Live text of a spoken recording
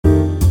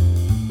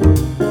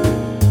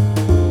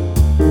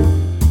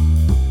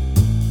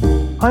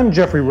I'm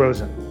Jeffrey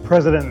Rosen,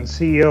 President and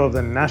CEO of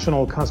the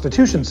National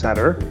Constitution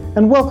Center,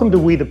 and welcome to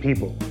We the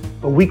People,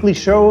 a weekly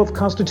show of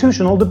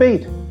constitutional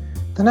debate.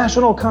 The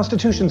National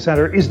Constitution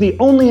Center is the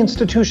only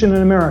institution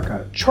in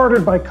America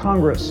chartered by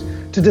Congress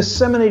to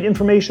disseminate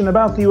information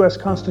about the U.S.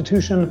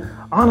 Constitution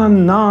on a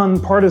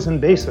non-partisan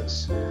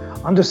basis.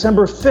 On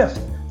December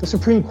 5th, the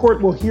Supreme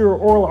Court will hear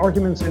oral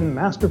arguments in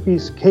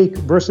Masterpiece Cake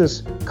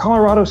versus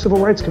Colorado Civil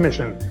Rights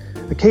Commission,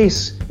 a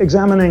case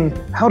examining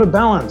how to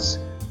balance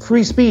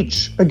free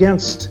speech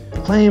against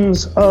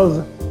claims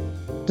of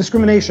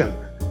discrimination.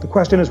 The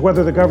question is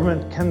whether the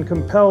government can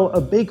compel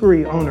a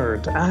bakery owner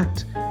to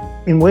act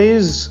in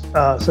ways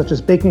such as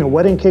baking a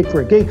wedding cake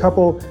for a gay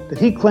couple that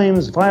he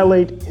claims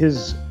violate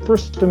his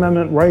First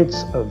Amendment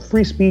rights of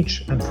free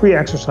speech and free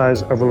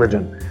exercise of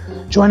religion.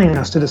 Joining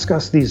us to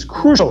discuss these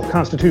crucial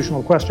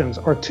constitutional questions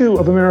are two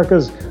of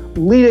America's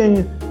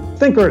leading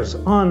thinkers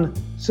on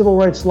civil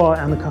rights law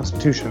and the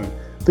Constitution.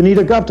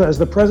 Vanita Gupta is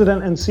the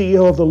president and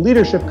CEO of the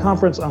Leadership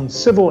Conference on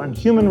Civil and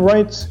Human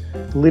Rights.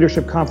 The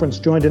Leadership Conference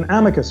joined an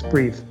amicus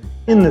brief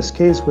in this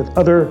case with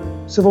other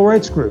civil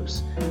rights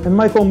groups. And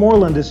Michael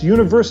Moreland is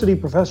University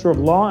Professor of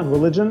Law and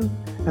Religion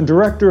and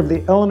Director of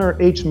the Eleanor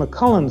H.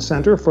 McCullen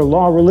Center for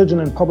Law, Religion,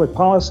 and Public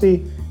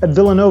Policy at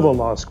Villanova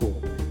Law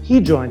School. He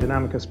joined an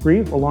amicus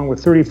brief along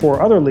with 34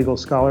 other legal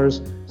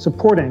scholars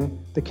supporting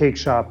the cake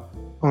shop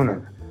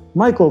owner.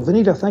 Michael,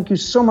 Vanita, thank you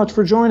so much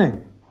for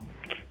joining.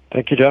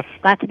 Thank you, Jeff.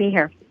 Glad to be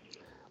here.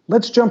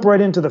 Let's jump right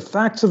into the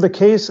facts of the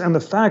case, and the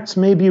facts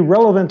may be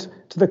relevant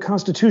to the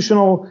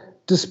constitutional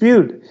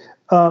dispute.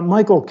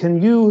 Michael,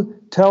 can you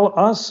tell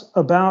us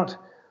about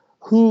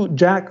who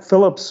Jack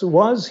Phillips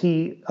was?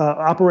 He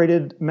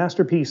operated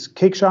Masterpiece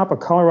Cake Shop, a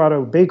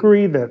Colorado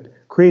bakery that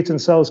creates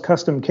and sells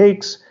custom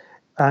cakes,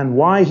 and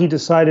why he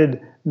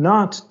decided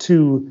not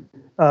to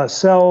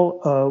sell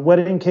a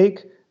wedding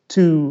cake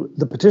to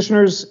the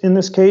petitioners in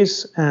this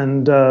case,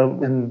 and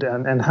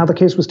how the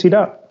case was teed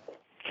up.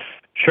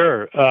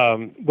 Sure.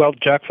 Well,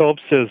 Jack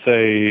Phillips is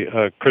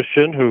a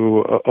Christian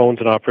who owns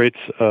and operates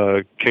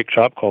a cake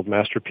shop called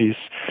Masterpiece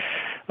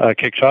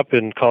Cake Shop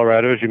in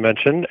Colorado, as you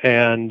mentioned,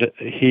 and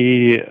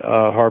he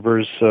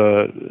harbors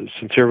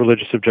sincere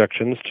religious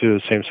objections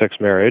to same-sex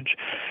marriage.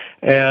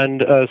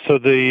 And so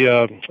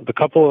the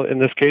couple in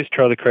this case,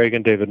 Charlie Craig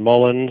and David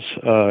Mullins,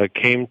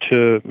 came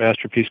to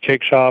Masterpiece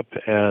Cake Shop,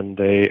 and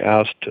they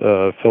asked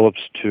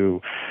Phillips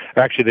to,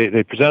 actually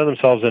they presented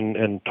themselves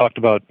and talked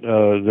about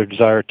their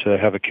desire to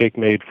have a cake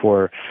made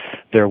for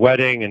their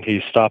wedding, and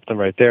he stopped them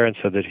right there and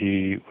said that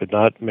he would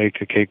not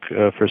make a cake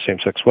for a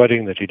same-sex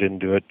wedding, that he didn't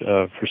do it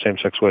for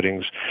same-sex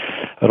weddings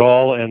at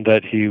all, and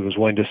that he was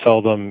willing to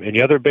sell them any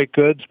other baked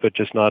goods, but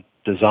just not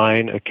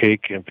design a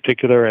cake in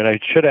particular. And I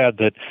should add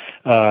that,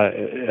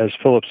 as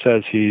Phillips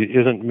says, he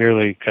isn't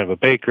merely kind of a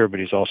baker, but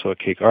he's also a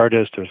cake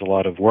artist. There's a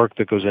lot of work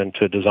that goes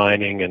into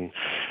designing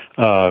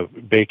and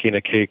baking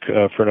a cake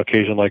for an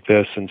occasion like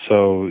this. And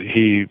so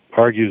he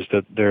argues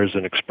that there's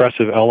an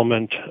expressive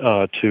element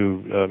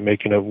to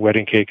making a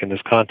wedding cake in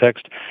this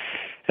context.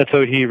 And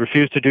so he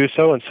refused to do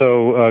so, and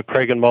so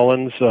Craig and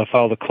Mullins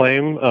filed a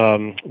claim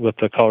with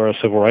the Colorado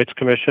Civil Rights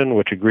Commission,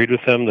 which agreed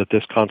with him that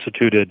this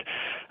constituted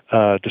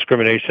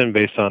discrimination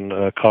based on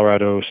a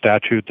Colorado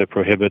statute that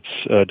prohibits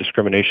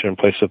discrimination in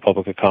place of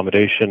public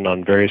accommodation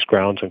on various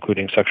grounds,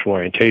 including sexual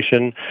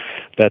orientation.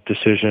 That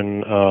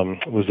decision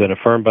was then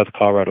affirmed by the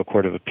Colorado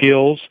Court of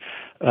Appeals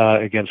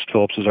against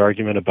Phillips's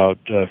argument about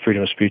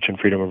freedom of speech and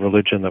freedom of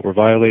religion that were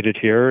violated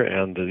here,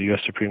 and the U.S.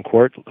 Supreme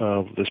Court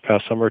this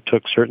past summer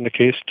took cert in the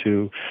case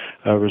to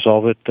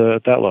resolve it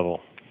at that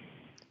level.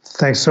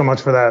 Thanks so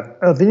much for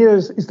that.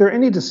 Vanita, is there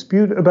any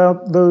dispute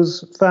about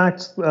those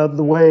facts,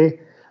 the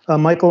way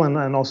Michael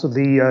and also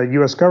the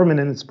U.S. government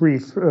in its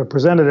brief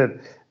presented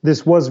it?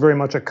 This was very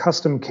much a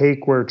custom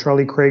cake where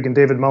Charlie Craig and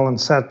David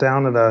Mullins sat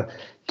down at a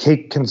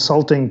cake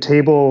consulting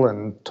table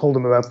and told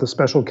them about the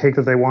special cake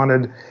that they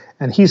wanted.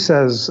 And he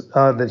says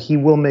that he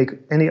will make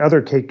any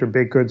other cake or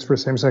baked goods for a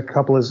same-sex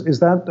couple. Is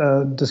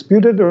that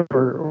disputed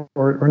or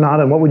not?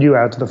 And what would you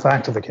add to the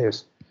fact of the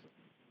case?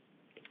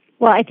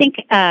 Well, I think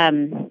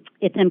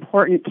it's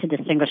important to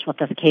distinguish what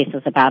this case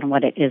is about and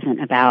what it isn't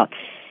about.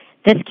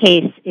 This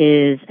case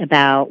is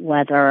about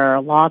whether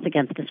laws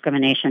against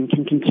discrimination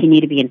can continue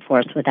to be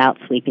enforced without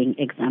sweeping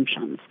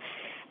exemptions.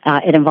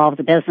 It involves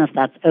a business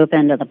that's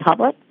open to the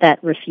public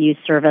that refused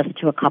service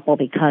to a couple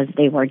because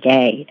they were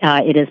gay.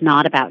 It is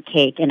not about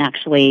cake, and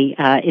actually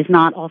is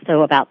not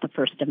also about the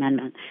First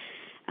Amendment.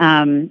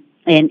 And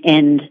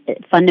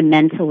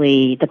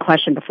fundamentally, the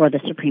question before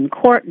the Supreme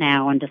Court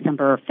now on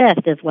December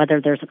 5th is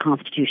whether there's a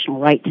constitutional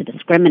right to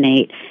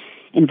discriminate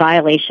in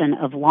violation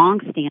of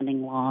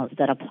long-standing laws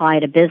that apply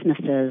to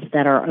businesses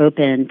that are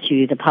open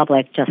to the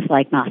public, just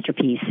like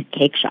Masterpiece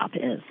Cake Shop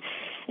is.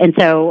 And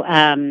so,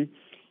 and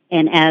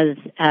as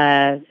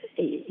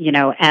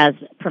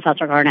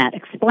Professor Garnett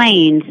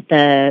explained,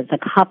 the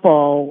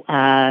couple,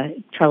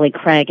 Charlie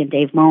Craig and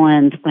Dave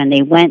Mullins, when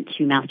they went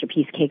to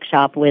Masterpiece Cake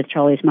Shop with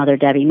Charlie's mother,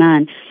 Debbie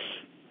Munn,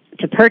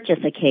 to purchase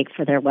a cake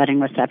for their wedding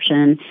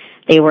reception,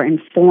 they were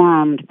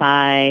informed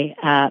by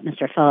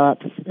Mr.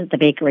 Phillips, the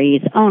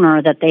bakery's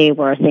owner, that they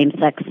were a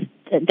same-sex.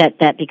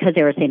 That because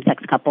they were a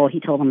same-sex couple,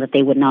 he told them that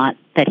he would not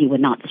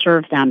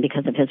serve them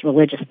because of his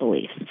religious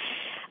beliefs,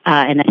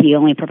 and that he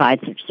only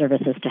provides such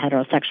services to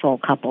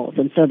heterosexual couples.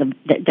 And so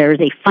there is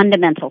a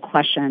fundamental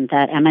question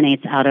that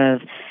emanates out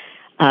of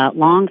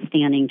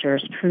long-standing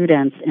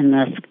jurisprudence in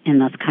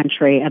this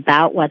country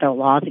about whether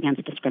laws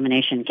against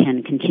discrimination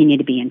can continue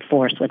to be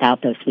enforced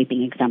without those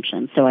sweeping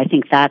exemptions. So I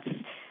think that's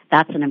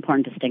an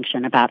important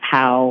distinction about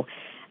how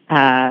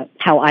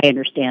I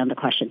understand the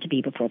question to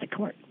be before the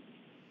court.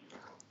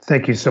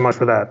 Thank you so much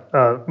for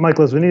that.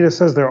 Michael, as Vanita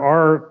says, there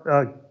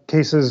are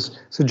cases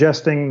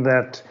suggesting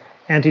that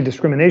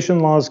anti-discrimination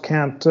laws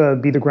can't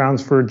be the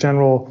grounds for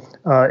general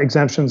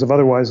exemptions of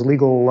otherwise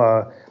legal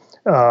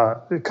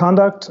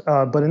conduct.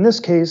 But in this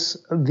case,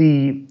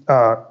 the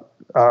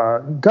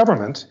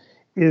government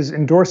is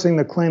endorsing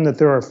the claim that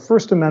there are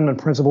First Amendment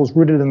principles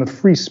rooted in the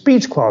free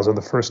speech clause of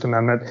the First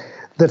Amendment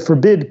that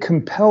forbid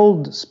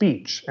compelled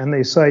speech. And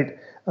they cite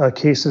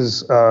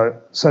cases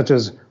such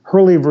as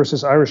Hurley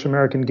versus Irish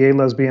American Gay,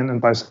 Lesbian,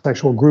 and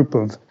Bisexual Group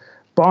of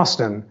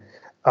Boston,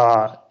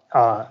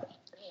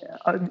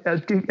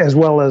 as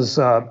well as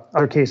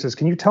other cases.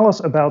 Can you tell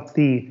us about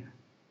the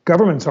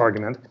government's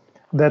argument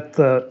that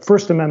the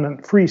First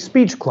Amendment free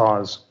speech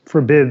clause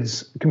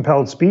forbids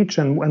compelled speech,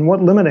 and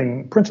what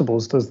limiting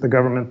principles does the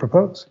government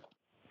propose?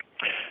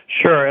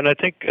 Sure, and I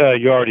think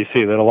you already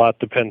see that a lot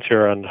depends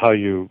here on how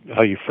you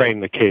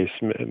frame the case.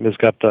 Ms.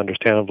 Gupta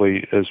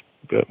understandably is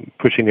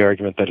pushing the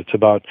argument that it's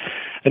about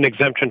an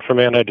exemption from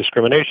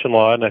anti-discrimination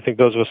law, and I think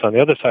those of us on the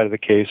other side of the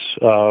case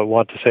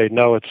want to say,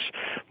 no, it's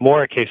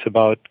more a case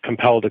about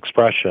compelled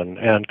expression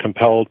and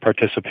compelled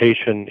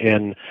participation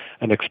in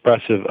an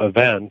expressive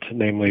event,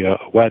 namely a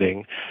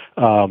wedding,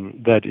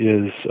 that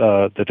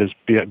is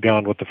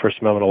beyond what the First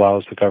Amendment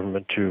allows the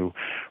government to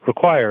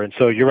require. And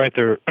so you're right,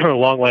 there are a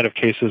long line of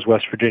cases,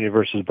 West Virginia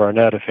versus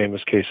Barnett, a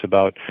famous case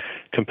about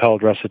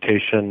compelled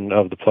recitation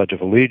of the Pledge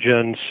of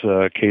Allegiance,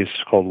 a case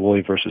called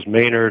Woolley versus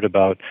Maynard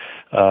about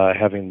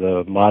having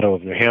the motto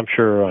of New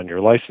Hampshire on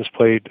your license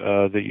plate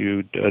that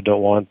you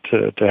don't want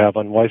to have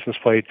on the license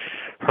plate.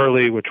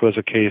 Hurley, which was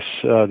a case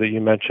that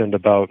you mentioned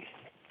about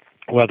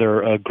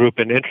whether a group,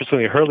 and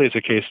interestingly, Hurley is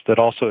a case that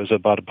also is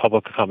about a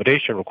public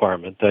accommodation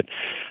requirement, that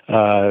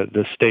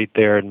the state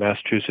there in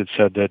Massachusetts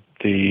said that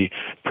the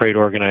parade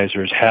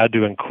organizers had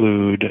to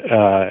include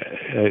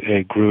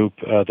a group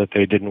that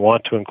they didn't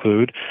want to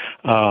include,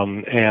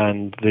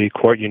 and the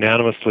court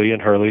unanimously in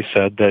Hurley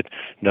said that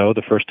no,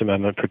 the First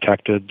Amendment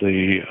protected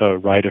the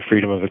right of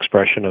freedom of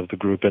expression of the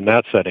group in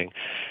that setting.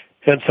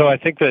 And so I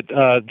think that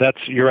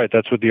you're right.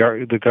 That's what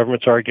the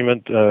government's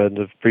argument,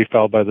 the brief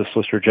filed by the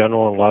Solicitor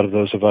General, and a lot of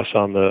those of us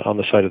on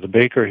the side of the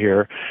baker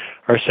here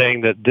are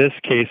saying that this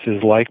case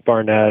is like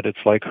Barnett,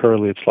 it's like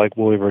Hurley, it's like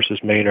Woolley versus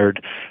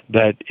Maynard,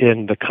 that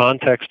in the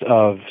context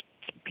of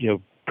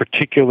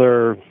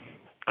particular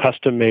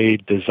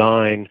custom-made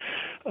design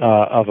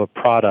of a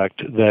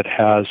product that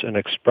has an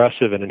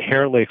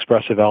inherently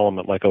expressive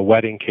element like a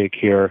wedding cake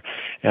here,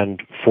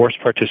 and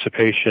forced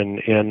participation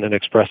in an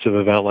expressive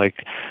event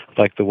like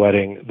the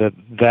wedding,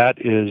 that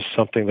is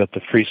something that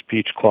the free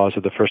speech clause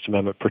of the First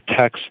Amendment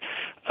protects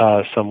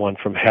someone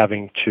from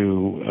having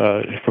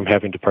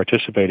to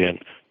participate in.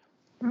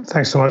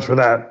 Thanks so much for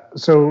that.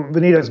 So,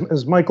 Vanita,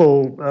 as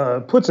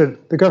Michael puts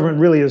it, the government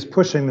really is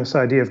pushing this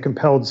idea of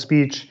compelled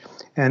speech.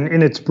 And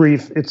in its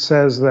brief, it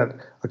says that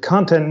a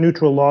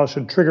content-neutral law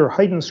should trigger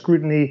heightened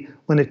scrutiny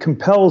when it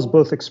compels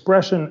both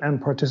expression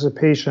and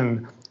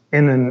participation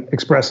in an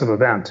expressive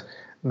event.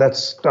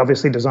 That's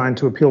obviously designed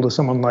to appeal to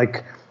someone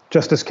like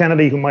Justice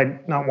Kennedy, who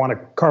might not want to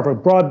carve a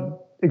broad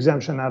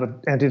exemption out of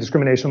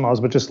anti-discrimination laws,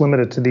 but just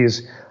limit it to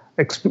these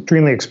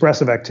extremely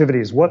expressive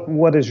activities.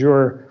 What is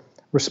your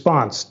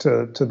response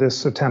to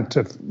this attempt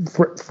to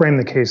frame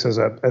the case as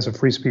a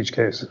free speech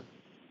case?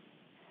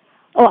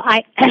 Well,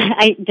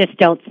 I just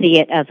don't see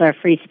it as a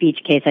free speech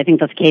case. I think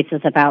this case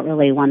is about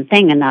really one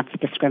thing, and that's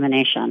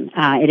discrimination.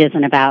 It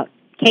isn't about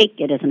cake.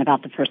 It isn't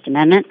about the First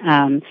Amendment.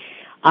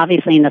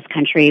 Obviously, in this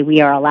country, we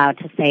are allowed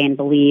to say and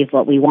believe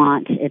what we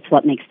want. It's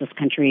what makes this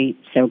country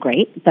so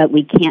great, but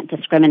we can't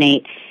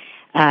discriminate.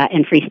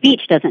 And free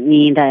speech doesn't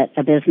mean that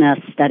a business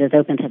that is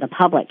open to the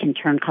public can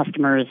turn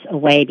customers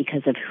away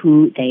because of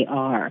who they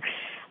are.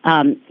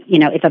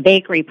 If a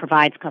bakery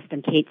provides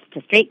custom cakes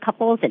to straight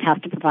couples, it has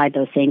to provide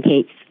those same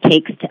cakes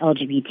to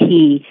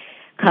LGBT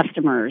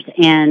customers.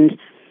 And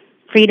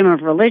freedom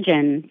of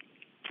religion,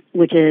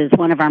 which is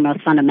one of our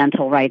most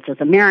fundamental rights as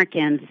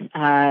Americans,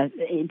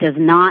 it does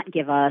not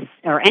give us,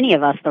 or any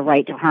of us, the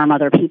right to harm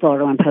other people or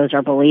to impose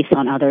our beliefs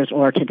on others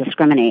or to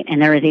discriminate. And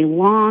there is a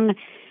long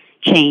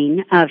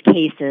chain of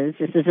cases.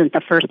 This isn't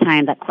the first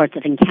time that courts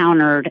have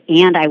encountered,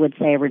 and I would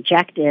say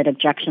rejected,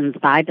 objections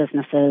by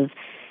businesses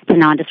to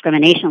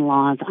non-discrimination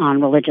laws on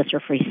religious or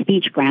free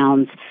speech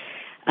grounds.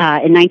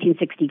 In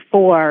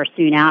 1964,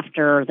 soon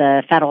after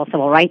the Federal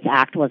Civil Rights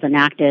Act was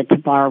enacted to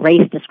bar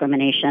race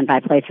discrimination by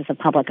places of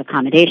public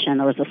accommodation,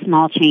 there was a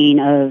small chain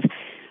of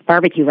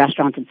barbecue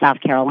restaurants in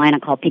South Carolina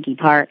called Picky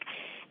Park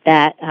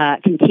that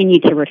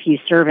continued to refuse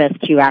service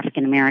to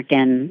African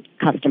American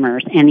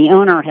customers. And the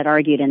owner had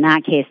argued in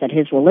that case that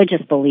his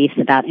religious beliefs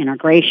about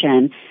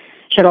integration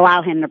should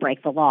allow him to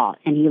break the law.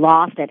 And he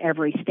lost at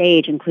every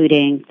stage,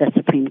 including the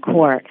Supreme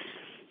Court.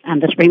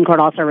 The Supreme Court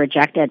also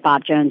rejected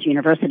Bob Jones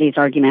University's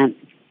argument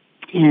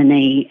in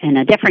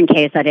a different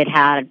case that it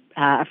had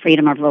a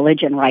freedom of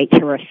religion right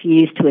to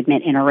refuse to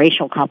admit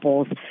interracial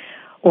couples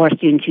or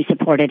students who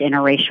supported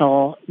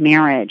interracial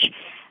marriage.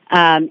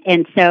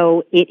 And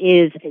so it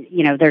is,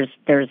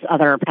 there's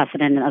other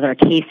precedent in other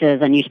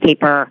cases. A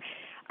newspaper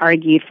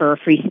argued for a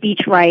free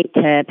speech right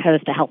to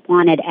post a help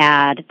wanted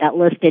ad that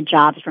listed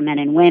jobs for men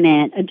and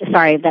women,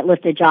 that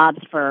listed jobs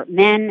for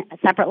men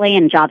separately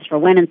and jobs for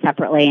women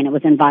separately, and it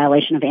was in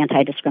violation of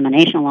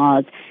anti-discrimination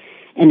laws.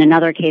 In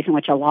another case in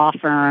which a law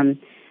firm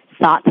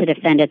sought to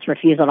defend its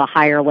refusal to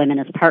hire women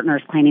as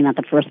partners, claiming that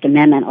the First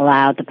Amendment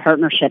allowed the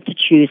partnership to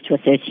choose to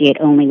associate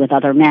only with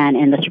other men,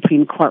 and the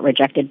Supreme Court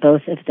rejected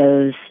both of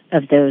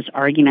those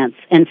arguments.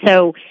 And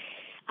so,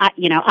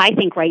 I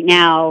think right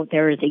now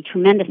there is a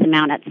tremendous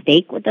amount at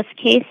stake with this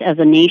case. As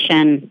a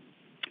nation,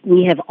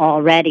 we have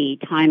already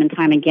time and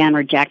time again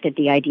rejected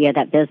the idea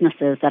that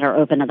businesses that are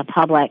open to the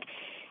public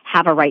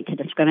have a right to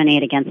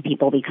discriminate against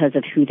people because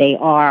of who they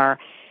are.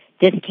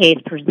 This case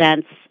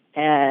presents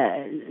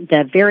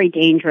the very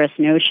dangerous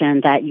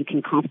notion that you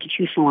can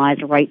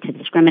constitutionalize a right to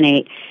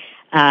discriminate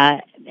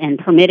and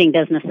permitting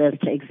businesses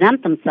to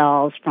exempt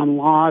themselves from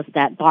laws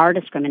that bar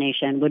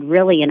discrimination would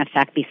really, in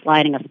effect, be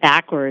sliding us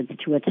backwards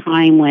to a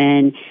time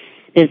when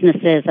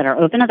businesses that are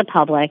open to the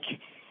public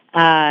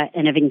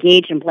and have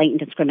engaged in blatant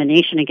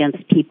discrimination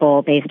against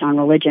people based on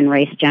religion,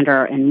 race,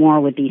 gender, and more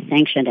would be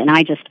sanctioned. And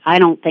I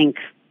don't think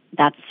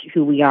that's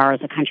who we are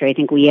as a country. I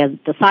think we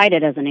have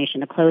decided as a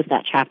nation to close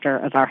that chapter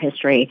of our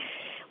history,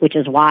 which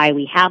is why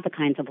we have the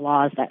kinds of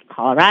laws that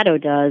Colorado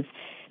does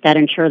that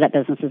ensure that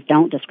businesses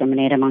don't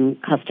discriminate among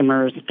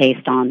customers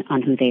based on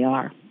who they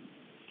are.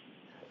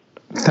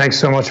 Thanks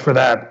so much for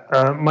that.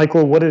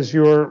 Michael, what is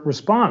your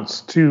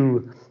response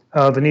to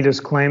Vanita's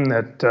claim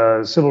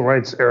that civil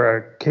rights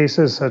era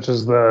cases such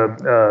as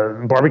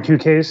the barbecue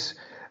case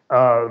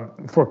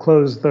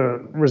foreclose the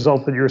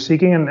result that you're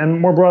seeking? And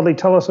more broadly,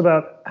 tell us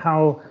about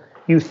how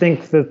you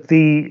think that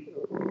the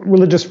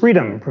religious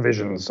freedom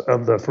provisions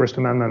of the First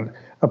Amendment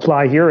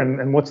apply here,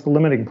 and what's the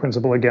limiting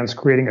principle against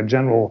creating a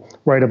general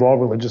right of all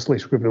religiously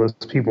scrupulous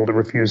people to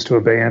refuse to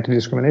obey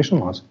anti-discrimination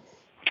laws?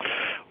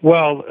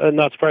 Well,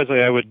 not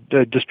surprisingly, I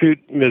would dispute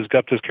Ms.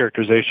 Gupta's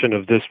characterization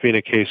of this being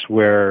a case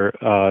where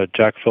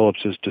Jack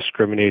Phillips is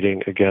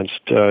discriminating against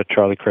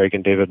Charlie Craig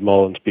and David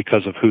Mullins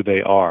because of who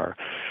they are.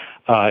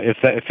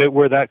 If it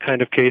were that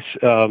kind of case,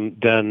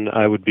 then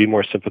I would be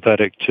more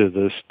sympathetic to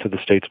the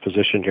state's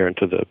position here and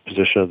to the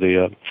position of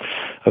the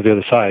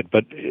other side.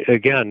 But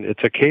again,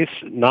 it's a case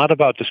not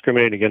about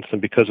discriminating against them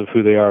because of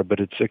who they are, but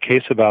it's a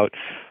case about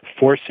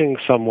forcing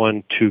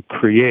someone to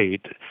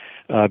create.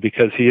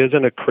 Because he is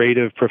in a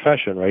creative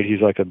profession, right?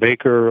 He's like a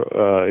baker,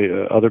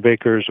 other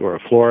bakers, or a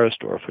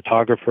florist, or a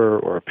photographer,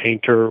 or a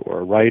painter, or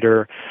a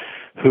writer,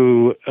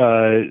 who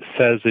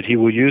says that he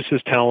will use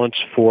his talents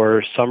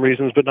for some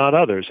reasons but not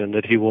others, and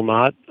that he will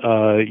not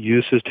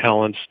use his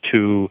talents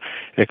to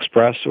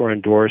express or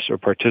endorse or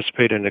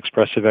participate in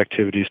expressive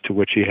activities to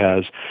which he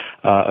has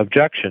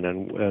objection.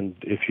 And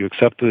if you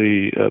accept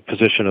the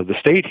position of the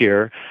state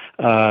here,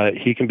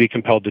 he can be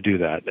compelled to do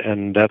that.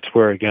 And that's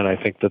where, again, I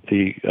think that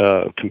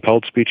the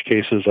compelled speech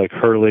cases like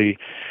Hurley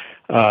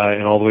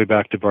and all the way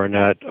back to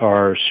Barnett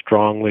are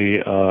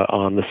strongly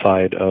on the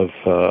side of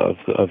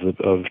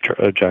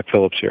Jack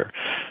Phillips here.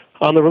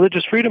 On the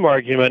religious freedom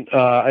argument,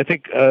 I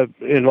think,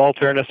 in all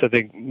fairness, I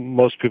think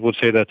most people would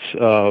say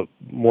that's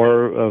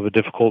more of a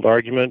difficult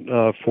argument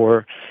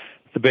for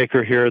the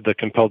baker here. The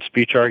compelled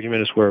speech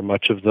argument is where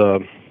much of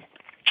the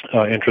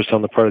interest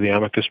on the part of the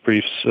amicus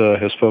briefs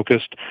has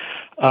focused.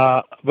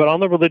 But on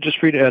the religious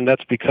freedom, and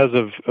that's because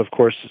of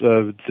course,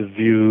 the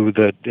view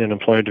that in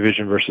Employment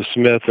Division versus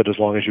Smith, that as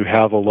long as you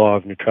have a law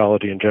of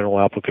neutrality and general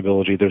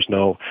applicability, there's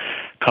no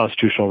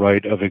constitutional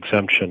right of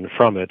exemption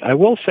from it. I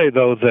will say,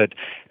 though, that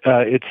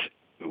it's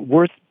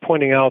worth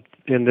pointing out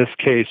in this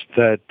case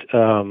that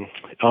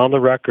on the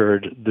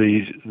record,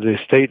 the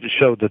state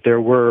showed that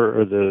there were,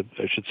 or the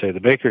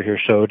baker here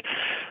showed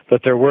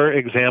that there were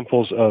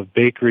examples of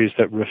bakeries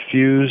that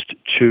refused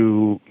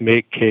to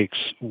make cakes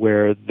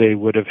where they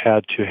would have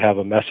had to have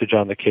a message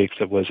on the cakes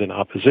that was in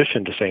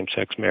opposition to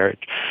same-sex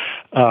marriage.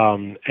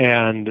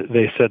 And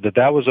they said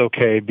that was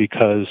okay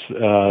because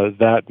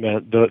that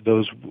meant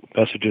those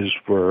messages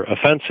were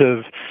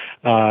offensive,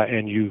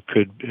 and you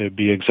could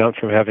be exempt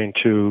from having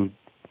to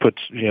put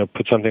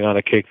something on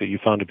a cake that you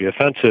found to be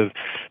offensive,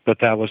 but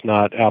that was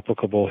not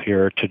applicable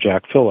here to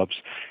Jack Phillips.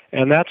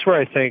 And that's where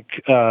I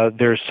think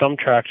there's some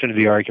traction to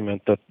the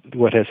argument that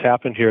what has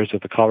happened here is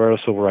that the Colorado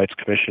Civil Rights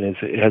Commission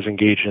has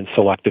engaged in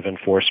selective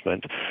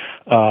enforcement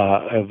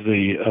of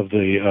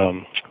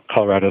the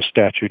Colorado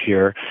statute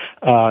here.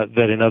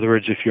 That, in other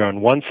words, if you're on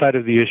one side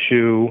of the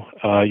issue,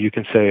 you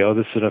can say, "Oh,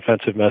 this is an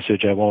offensive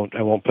message. I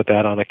won't put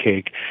that on a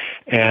cake,"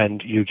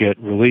 and you get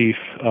relief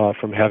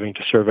from having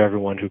to serve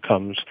everyone who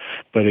comes.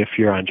 But if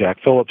you're on Jack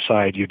Phillips'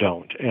 side, you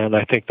don't. And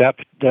I think that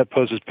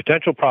poses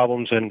potential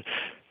problems. And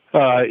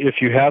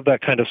if you have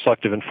that kind of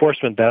selective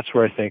enforcement, that's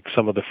where I think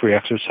some of the free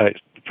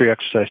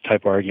exercise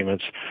type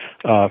arguments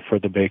for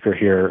the Baker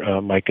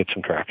here might get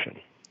some traction.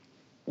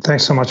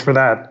 Thanks so much for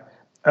that.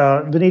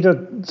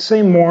 Vanita,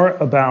 say more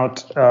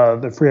about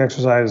the free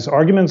exercise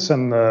arguments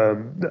and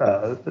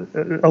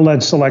the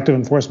alleged selective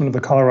enforcement of the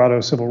Colorado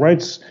civil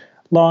rights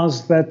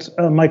laws that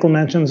Michael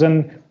mentions,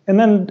 and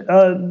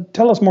then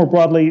tell us more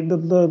broadly, the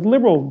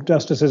liberal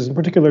justices, in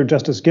particular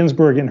Justice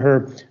Ginsburg, in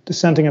her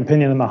dissenting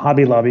opinion in the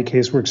Hobby Lobby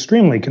case, were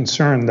extremely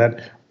concerned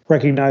that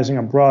recognizing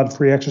a broad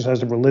free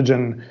exercise of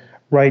religion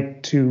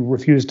right to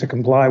refuse to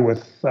comply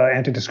with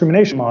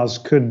anti-discrimination laws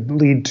could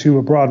lead to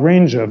a broad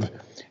range of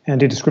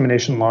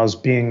anti-discrimination laws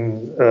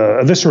being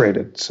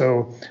eviscerated.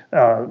 So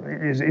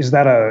is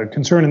that a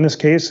concern in this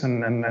case?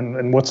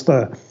 And what's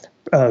the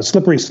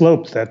slippery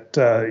slope that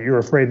you're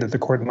afraid that the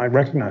court might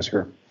recognize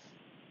here?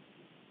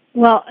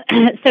 Well,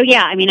 so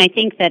yeah, I mean, I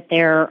think that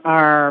there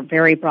are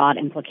very broad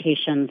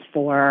implications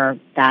for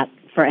that,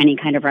 for any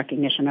kind of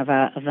recognition of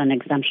an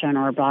exemption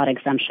or a broad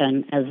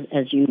exemption,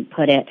 as you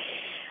put it.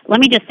 Let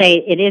me just say,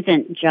 it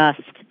isn't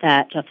just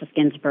that Justice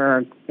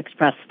Ginsburg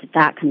expressed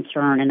that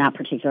concern in that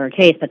particular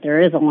case, but there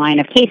is a line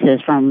of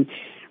cases from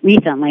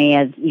recently,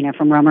 as you know,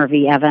 from Romer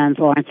v. Evans,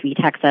 Lawrence v.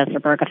 Texas, or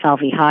Obergefell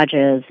v.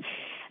 Hodges,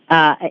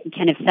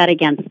 kind of set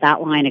against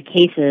that line of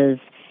cases.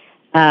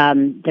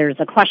 There's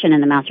a question in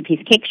the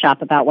Masterpiece Cake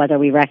Shop about whether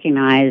we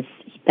recognize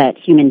that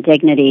human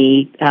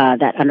dignity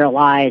that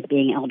underlies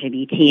being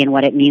LGBT and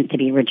what it means to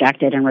be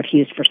rejected and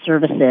refused for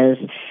services,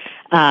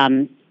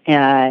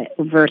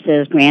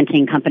 versus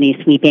granting companies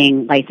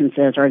sweeping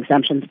licenses or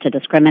exemptions to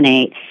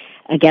discriminate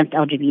against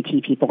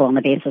LGBT people on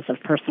the basis of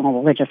personal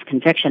religious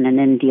conviction. And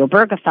in the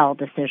Obergefell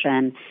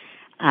decision,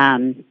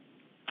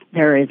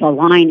 there is a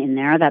line in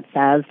there that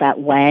says that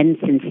when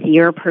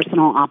sincere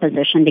personal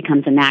opposition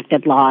becomes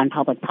enacted law and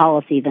public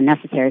policy, the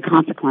necessary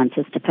consequence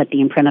is to put the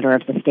imprimatur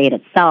of the state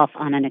itself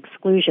on an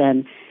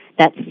exclusion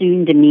that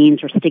soon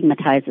demeans or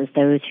stigmatizes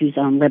those whose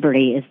own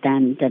liberty is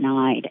then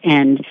denied.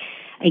 And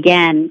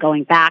again,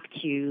 going back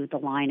to the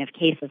line of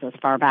cases as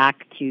far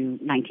back to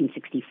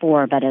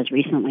 1964, but as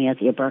recently as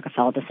the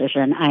Obergefell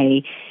decision,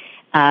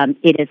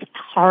 it is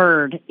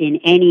hard in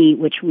any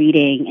which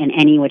reading and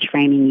any which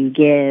framing you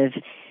give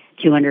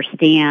to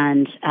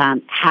understand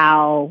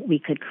how we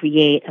could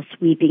create a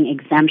sweeping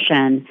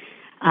exemption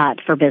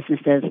for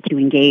businesses to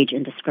engage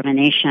in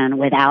discrimination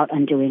without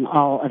undoing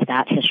all of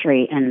that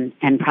history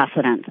and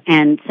precedent.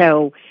 And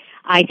so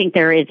I think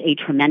there is a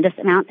tremendous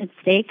amount at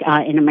stake.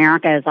 In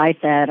America, as I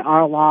said,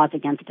 our laws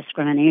against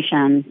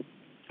discrimination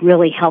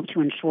really help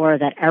to ensure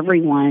that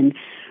everyone,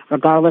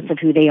 regardless of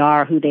who they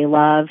are, who they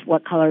love,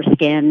 what color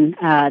skin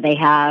they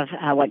have,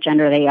 what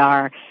gender they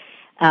are,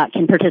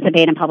 can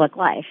participate in public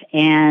life.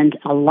 And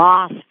a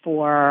loss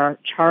for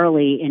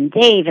Charlie and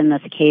Dave in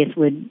this case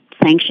would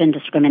sanction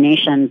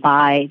discrimination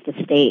by the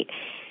state.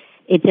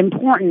 It's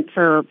important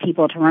for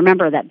people to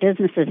remember that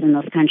businesses in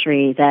this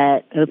country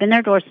that open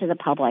their doors to the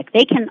public,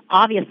 they can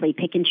obviously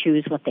pick and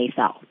choose what they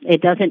sell.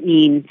 It doesn't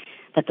mean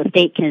that the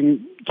state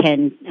can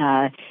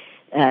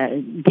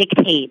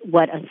dictate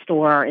what a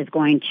store is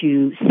going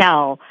to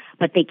sell,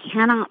 but they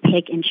cannot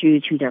pick and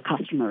choose who their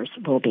customers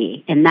will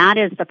be. And that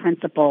is the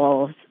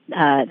principle,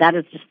 that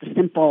is just the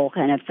simple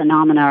kind of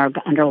phenomena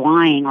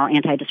underlying our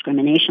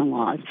anti-discrimination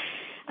laws.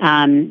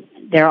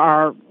 There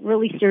are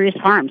really serious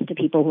harms to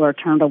people who are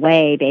turned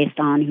away based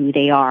on who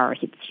they are.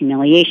 It's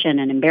humiliation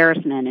and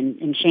embarrassment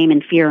and shame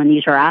and fear, and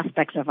these are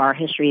aspects of our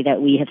history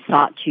that we have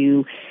sought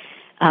to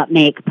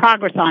make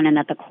progress on and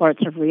that the courts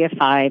have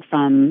reified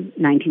from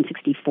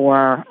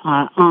 1964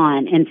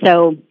 on. And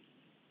so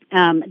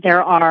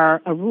there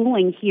are a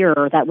ruling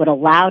here that would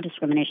allow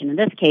discrimination in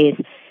this case,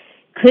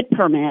 could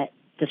permit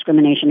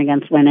discrimination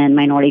against women,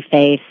 minority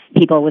faith,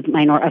 people with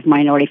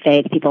minority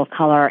faith, people of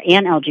color,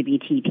 and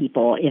LGBT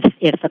people.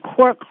 If the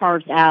court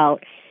carves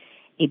out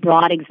a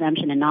broad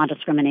exemption and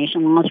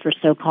non-discrimination laws for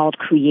so-called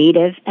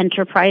creative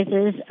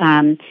enterprises,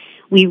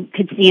 we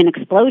could see an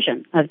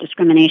explosion of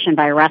discrimination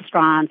by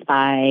restaurants,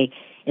 by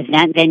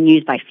event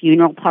venues, by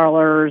funeral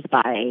parlors,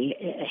 by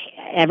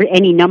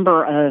any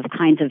number of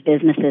kinds of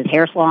businesses,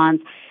 hair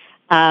salons.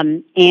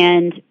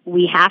 And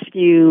we have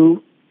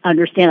to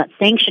understand that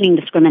sanctioning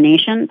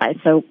discrimination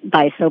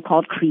by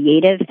so-called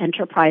creative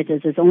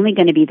enterprises is only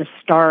going to be the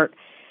start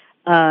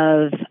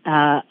of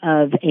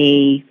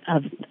a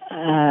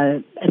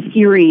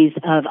series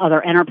of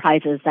other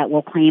enterprises that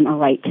will claim a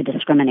right to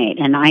discriminate.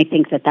 And I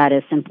think that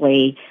is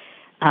simply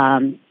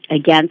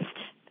against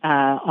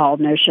all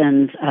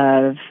notions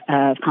of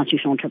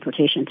constitutional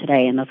interpretation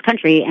today in this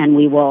country, and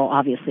we will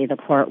obviously the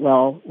court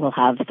will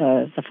have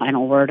the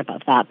final word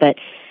about that. But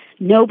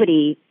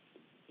nobody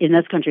in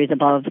this country is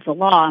above the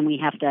law, and we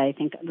have to, I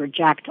think,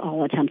 reject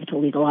all attempts to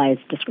legalize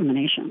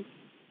discrimination.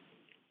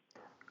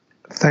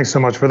 Thanks so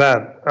much for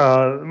that.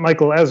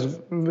 Michael, as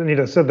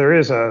Vanita said, there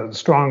is a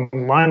strong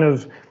line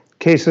of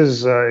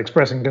cases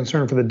expressing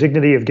concern for the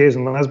dignity of gays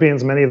and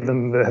lesbians. Many of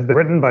them have been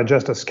written by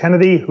Justice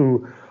Kennedy,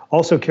 who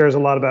also cares a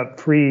lot about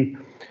free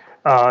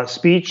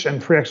speech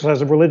and free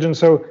exercise of religion.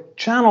 So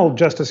channel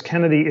Justice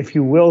Kennedy, if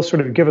you will,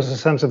 sort of give us a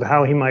sense of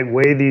how he might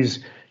weigh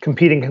these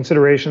competing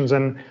considerations,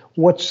 and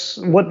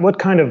what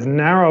kind of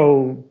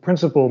narrow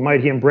principle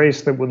might he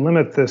embrace that would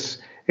limit this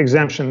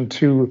exemption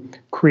to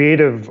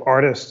creative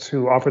artists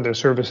who offer their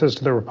services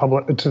to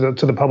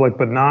the public,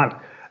 but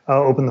not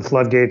open the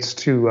floodgates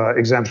to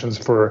exemptions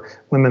for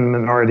women,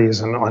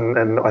 minorities, and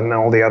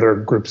all the other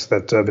groups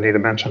that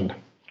Vanita mentioned.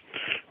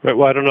 Right.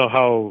 Well, I don't know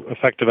how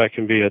effective I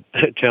can be at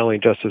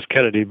channeling Justice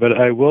Kennedy, but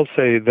I will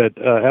say that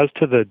as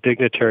to the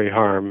dignitary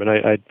harm, and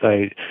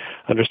I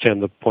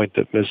understand the point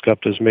that Ms.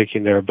 Gupta is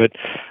making there, but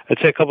I'd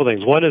say a couple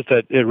things. One is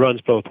that it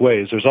runs both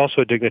ways. There's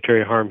also a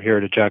dignitary harm here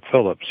to Jack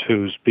Phillips,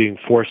 who's being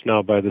forced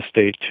now by the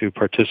state to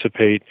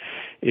participate.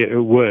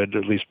 It would,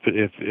 at least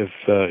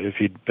if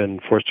he'd been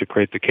forced to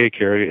create the cake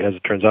here. As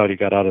it turns out, he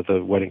got out of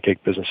the wedding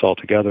cake business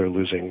altogether,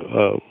 losing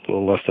a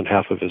little less than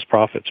half of his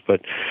profits. But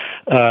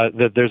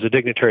that there's a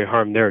dignitary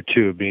harm there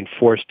too, being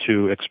forced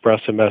to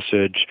express a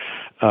message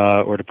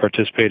or to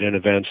participate in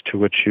events to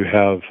which you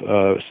have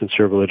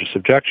sincere religious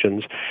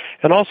objections.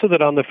 And also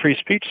that on the free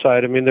speech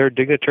side, I mean, there are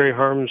dignitary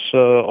harms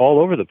all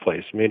over the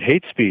place. I mean,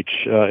 hate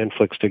speech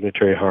inflicts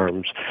dignitary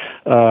harms.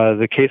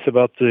 The case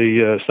about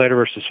the Snyder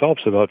versus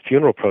Phelps about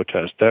funeral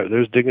protests,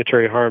 there's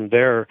dignitary harm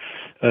there,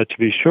 to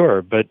be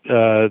sure. But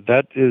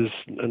that is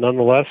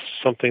nonetheless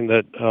something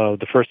that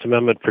the First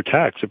Amendment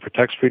protects. It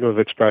protects freedom of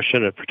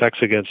expression. It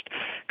protects against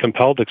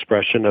compelled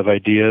expression of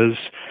ideas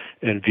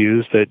and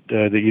views that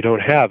you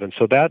don't have. And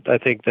so that, I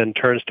think, then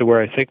turns to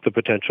where I think the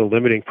potential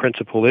limiting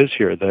principle is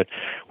here, that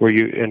where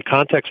and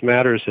context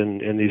matters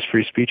in these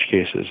free speech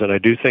cases. And I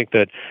do think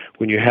that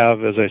when you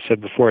have, as I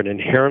said before, an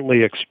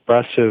inherently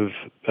expressive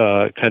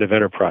kind of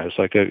enterprise,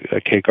 like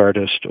a cake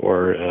artist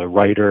or a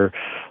writer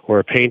or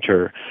a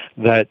painter,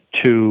 that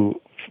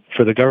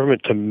for the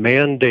government to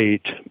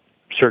mandate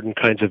certain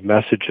kinds of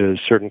messages,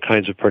 certain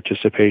kinds of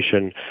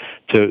participation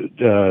to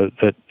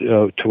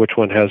which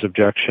one has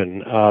objection,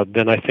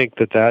 then I think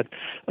that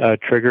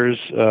triggers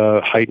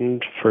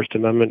heightened First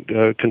Amendment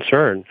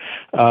concern.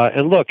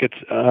 And look, it's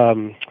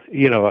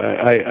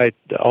I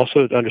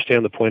also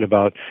understand the point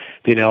about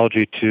the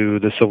analogy to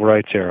the Civil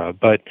Rights era,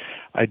 but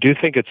I do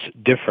think it's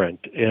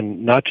different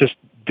in not just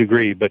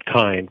degree but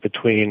kind,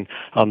 between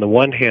on the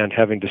one hand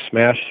having to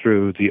smash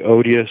through the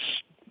odious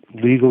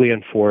legally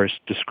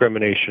enforced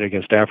discrimination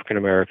against African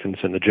Americans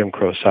in the Jim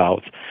Crow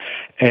South,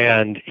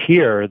 and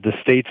here the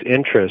state's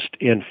interest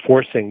in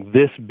forcing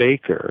this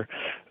baker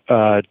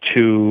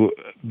to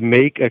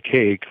make a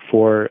cake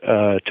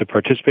to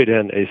participate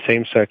in a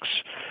same-sex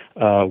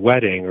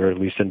wedding, or at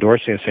least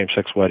endorsing a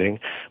same-sex wedding,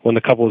 when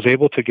the couple is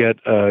able to get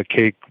a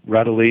cake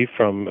readily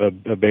from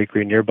a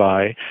bakery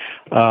nearby.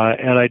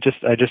 And I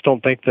just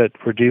don't think that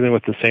we're dealing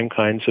with the same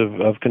kinds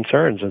of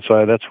concerns. And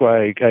so that's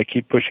why I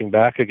keep pushing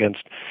back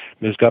against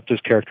Ms.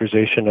 Gupta's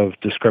characterization of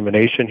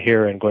discrimination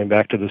here and going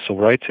back to the Civil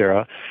Rights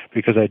era,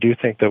 because I do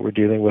think that we're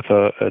dealing with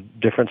a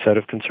different set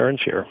of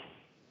concerns here.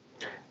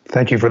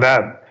 Thank you for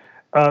that.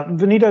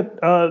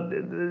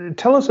 Vanita,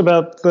 tell us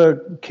about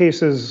the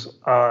cases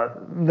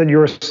that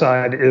your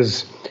side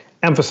is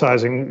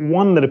emphasizing.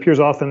 One that appears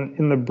often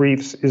in the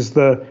briefs is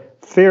the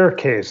FAIR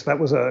case. That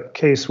was a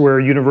case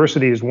where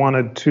universities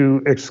wanted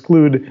to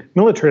exclude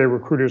military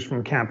recruiters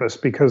from campus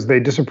because they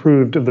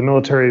disapproved of the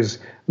military's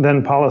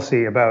then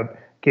policy about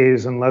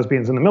gays and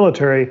lesbians in the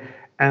military.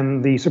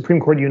 And the Supreme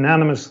Court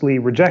unanimously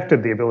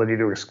rejected the ability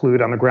to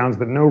exclude on the grounds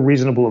that no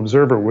reasonable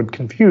observer would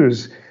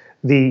confuse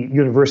the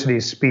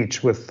university's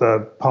speech with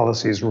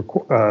policies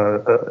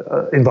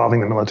involving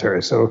the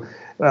military. So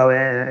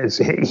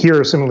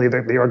here, similarly,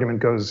 the argument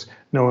goes,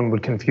 no one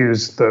would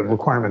confuse the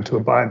requirement to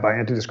abide by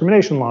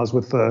anti-discrimination laws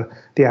with the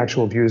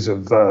actual views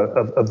of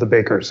the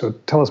baker. So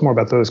tell us more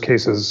about those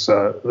cases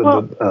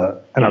and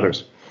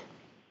others.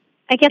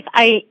 I guess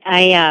I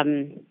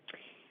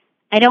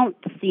don't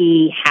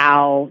see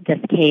how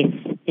this case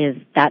is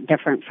that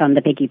different from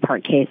the Biggie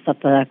Park case that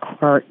the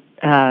court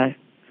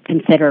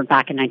considered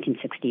back in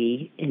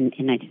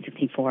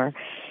 1964.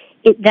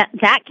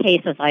 That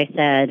case, as I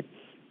said,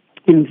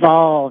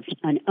 involved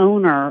an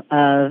owner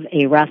of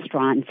a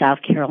restaurant in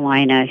South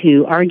Carolina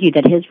who argued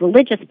that his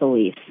religious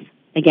beliefs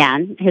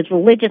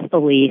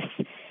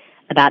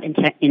about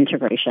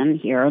integration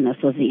here, and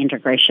this was the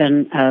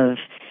integration of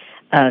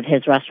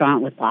his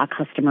restaurant with Black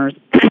customers,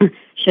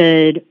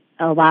 should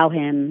allow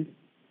him.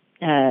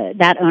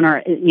 That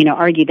owner,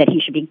 argued that he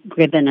should be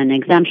given an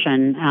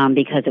exemption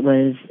because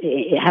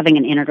having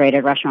an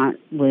integrated restaurant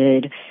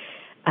would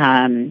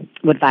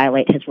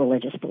violate his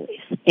religious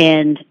beliefs.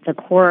 And the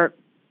court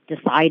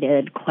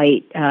decided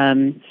quite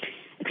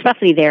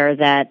expressly there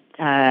that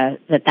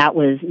that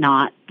was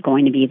not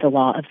going to be the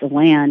law of the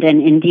land.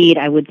 And indeed,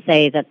 I would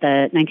say that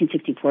the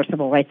 1964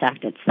 Civil Rights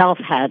Act itself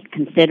had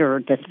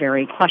considered this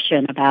very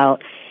question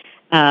about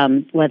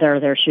whether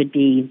there should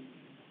be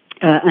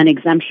an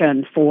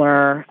exemption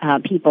for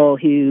people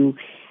who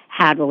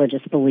had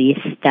religious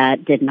beliefs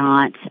that did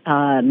not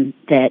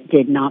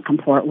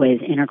comport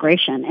with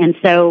integration. And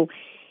so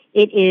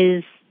it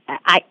is.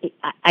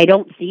 I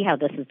don't see how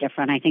this is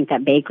different. I think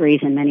that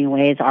bakeries in many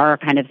ways are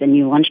kind of the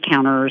new lunch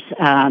counters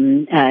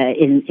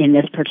in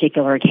this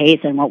particular case,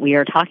 and what we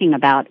are talking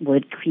about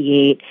would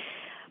create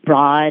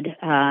broad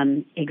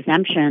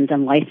exemptions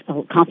and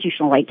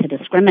constitutional right to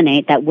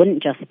discriminate that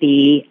wouldn't just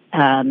be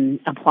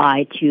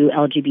applied to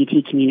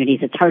LGBT communities.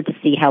 It's hard to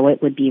see how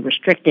it would be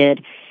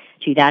restricted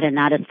to that, and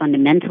that is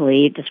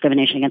fundamentally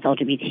discrimination against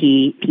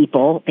LGBT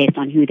people based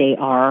on who they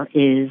are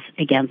is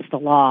against the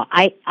law.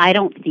 I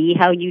don't see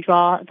how you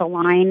draw the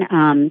line.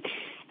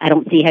 I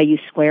don't see how you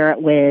square it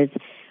with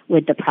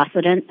the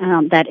precedent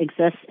that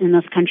exists in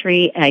this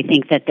country. I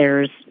think that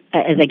there's,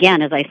 as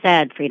I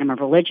said, freedom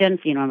of religion,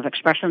 freedom of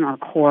expression are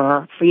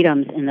core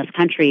freedoms in this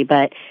country,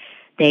 but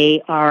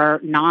they are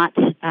not.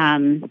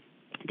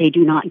 They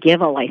do not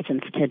give a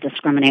license to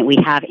discriminate. We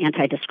have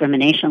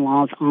anti-discrimination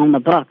laws on the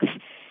books,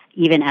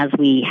 even as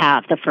we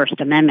have the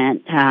First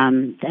Amendment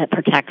that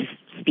protects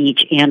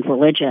speech and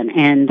religion.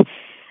 And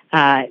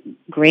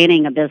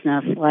granting a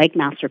business like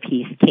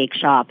Masterpiece Cake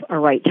Shop a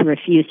right to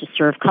refuse to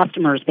serve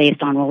customers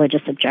based on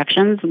religious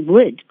objections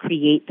would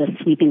create this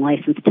sweeping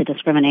license to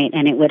discriminate,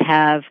 and it would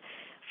have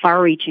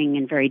far-reaching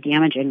and very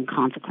damaging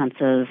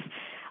consequences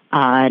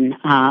on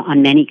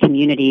many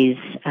communities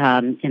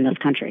in this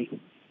country.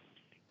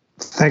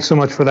 Thanks so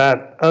much for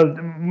that.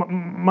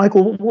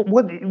 Michael,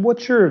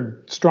 what's your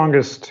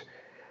strongest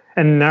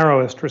and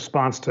narrowest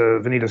response to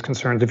Vanita's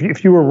concerns?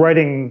 If you were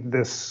writing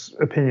this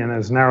opinion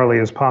as narrowly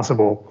as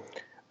possible,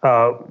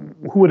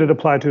 who would it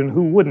apply to and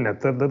who wouldn't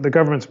it? The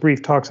government's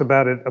brief talks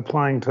about it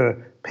applying to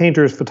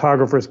painters,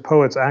 photographers,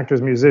 poets,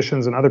 actors,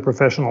 musicians, and other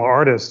professional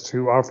artists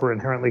who offer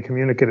inherently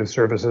communicative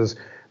services,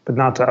 but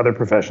not to other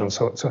professions.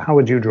 So how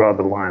would you draw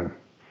the line?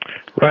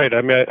 Right.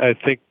 I mean, I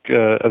think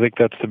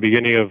that's the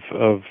beginning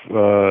of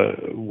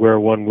where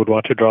one would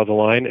want to draw the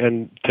line.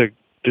 And to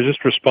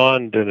just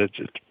respond, and it's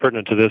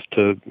pertinent to this,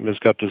 to Ms.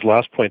 Gupta's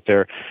last point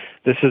there,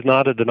 this is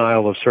not a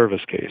denial of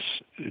service case.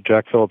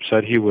 Jack Phillips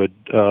said he would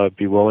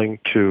be willing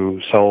to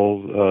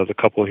sell the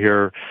couple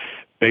here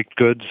baked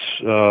goods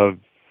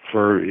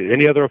for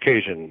any other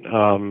occasion.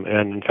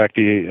 And in fact,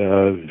 he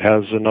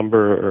had a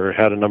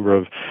number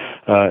of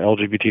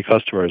LGBT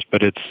customers,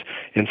 but it's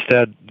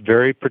instead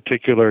very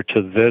particular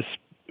to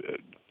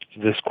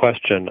this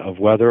question of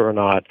whether or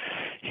not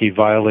he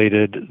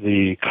violated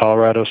the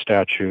Colorado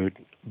statute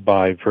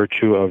by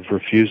virtue of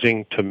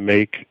refusing to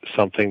make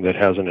something that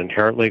has an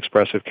inherently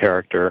expressive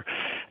character,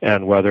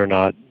 and whether or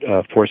not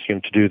forcing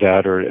him to do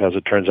that, or as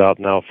it turns out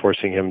now,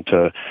 forcing him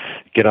to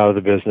get out of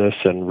the business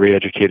and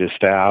re-educate his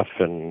staff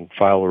and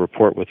file a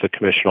report with the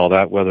commission, all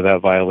that, whether that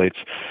violates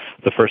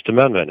the First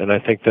Amendment. And I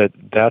think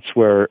that's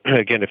where,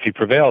 again, if he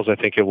prevails, I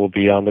think it will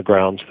be on the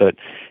grounds that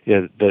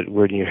that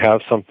when you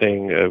have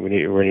something, when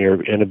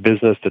you're in a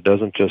business that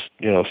doesn't just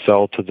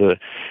sell to the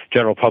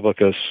general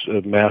public as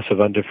massive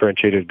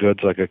undifferentiated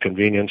goods like a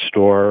convenience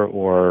store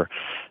or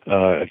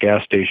a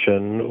gas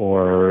station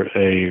or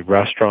a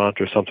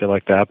restaurant or something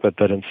like that, but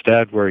that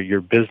instead where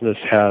your business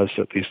has,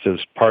 at least as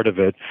part of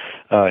it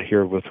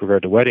here with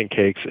regard to wedding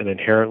cakes, an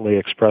inherently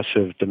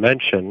expressive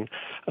dimension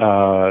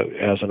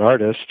as an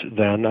artist,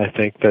 then I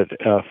think that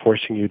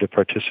forcing you to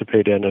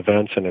participate in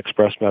events and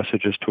express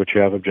messages to which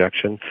you have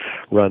objection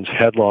runs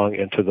headlong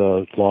into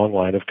the long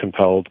line of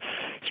compelled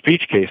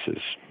speech cases.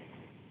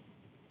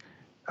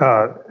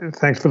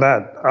 Thanks for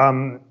that.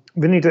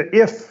 Vanita,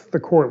 if the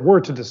court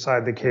were to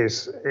decide the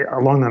case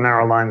along the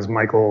narrow lines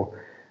Michael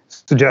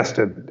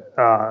suggested,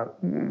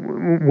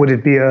 would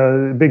it be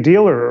a big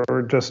deal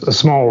or just a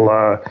small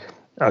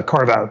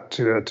carve-out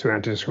to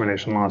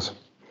anti-discrimination laws?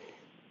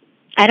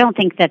 I don't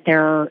think that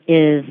there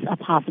is a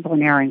possible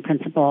narrowing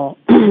principle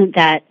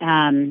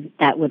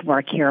that would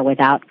work here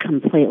without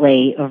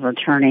completely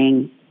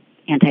overturning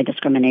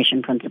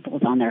anti-discrimination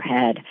principles on their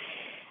head.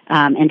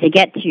 And to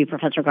get to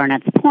Professor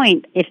Garnett's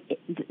point,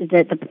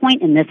 the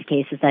point in this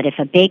case is that if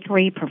a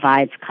bakery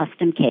provides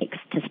custom cakes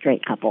to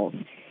straight couples,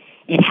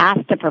 it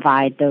has to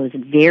provide those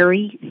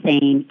very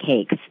same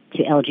cakes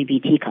to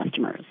LGBT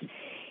customers.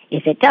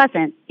 If it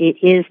doesn't, it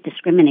is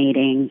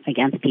discriminating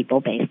against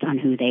people based on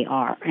who they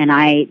are. And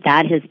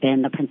that has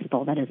been the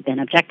principle that has been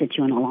objected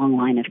to in a long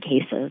line of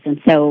cases. And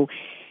so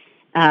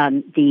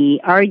the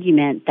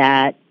argument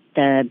that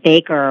the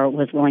baker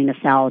was willing to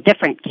sell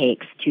different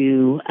cakes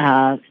to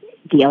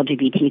the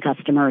LGBT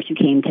customers who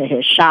came to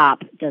his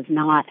shop does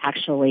not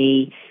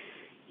actually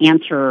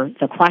answer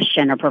the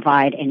question or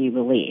provide any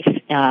relief.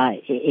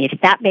 If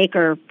that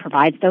baker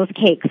provides those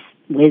cakes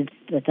with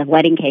the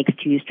wedding cakes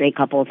to straight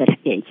couples,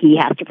 he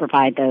has to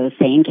provide those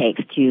same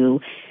cakes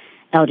to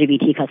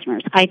LGBT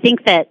customers. I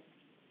think that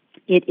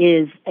it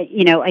is,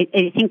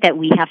 I think that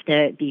we have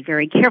to be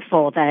very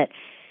careful that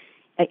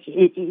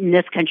in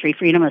this country,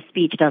 freedom of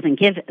speech doesn't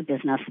give a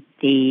business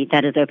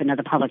that is open to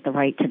the public the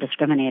right to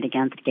discriminate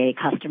against gay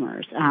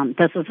customers.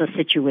 This is a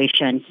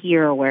situation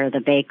here where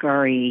the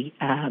bakery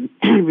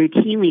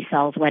routinely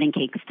sells wedding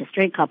cakes to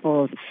straight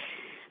couples,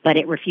 but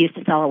it refused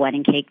to sell a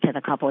wedding cake to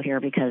the couple here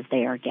because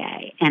they are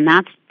gay. And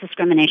that's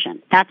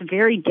discrimination. That's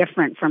very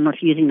different from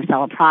refusing to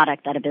sell a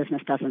product that a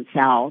business doesn't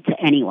sell to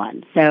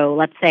anyone. So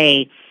let's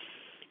say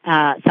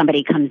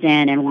somebody comes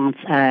in and wants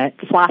a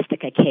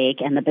swastika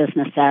cake, and the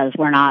business says,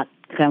 we're not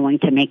going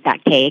to make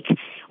that cake.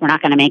 We're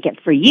not going to make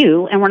it for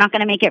you, and we're not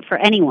going to make it for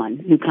anyone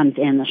who comes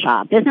in the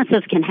shop.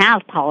 Businesses can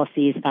have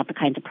policies about the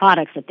kinds of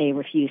products that they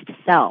refuse to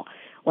sell.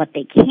 What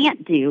they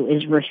can't do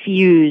is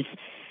refuse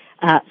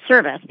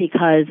service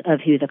because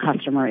of who the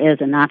customer is,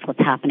 and that's what's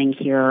happening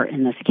here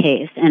in this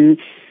case. And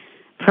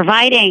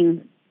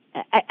providing,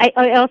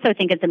 I also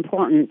think it's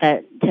important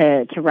that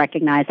to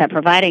recognize that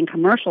providing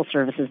commercial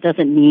services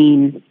doesn't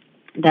mean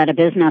that a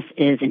business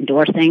is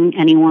endorsing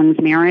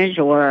anyone's marriage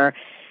or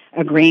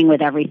agreeing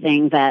with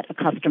everything that a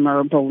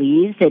customer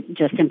believes. It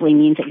just simply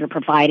means that you're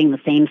providing the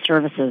same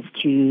services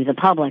to the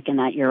public and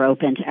that you're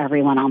open to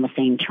everyone on the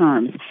same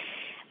terms.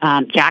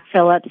 Jack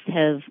Phillips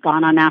has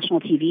gone on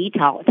national TV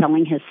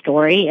telling his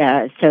story.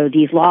 So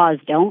these laws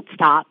don't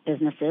stop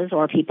businesses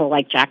or people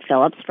like Jack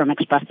Phillips from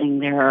expressing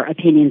their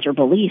opinions or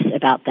beliefs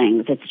about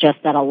things. It's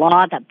just that a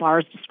law that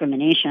bars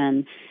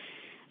discrimination,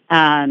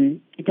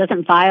 it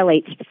doesn't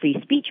violate free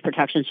speech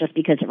protections just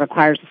because it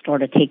requires the store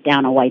to take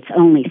down a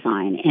whites-only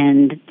sign.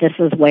 And this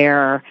is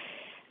where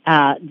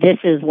this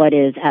is what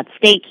is at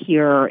stake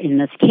here in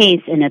this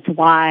case, and it's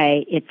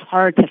why it's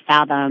hard to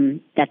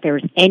fathom that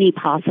there's any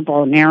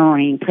possible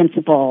narrowing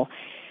principle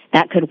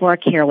that could work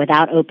here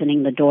without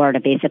opening the door to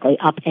basically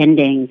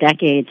upending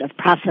decades of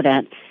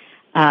precedent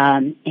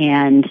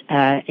and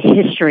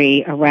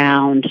history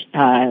around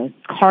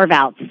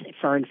carve-outs,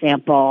 for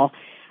example,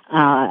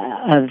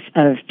 of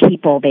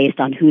people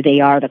based on who they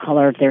are, the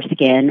color of their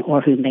skin,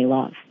 or whom they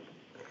love.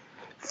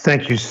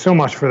 Thank you so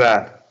much for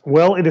that.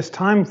 Well, it is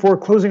time for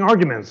closing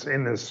arguments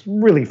in this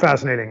really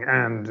fascinating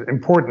and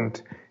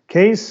important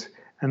case.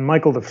 And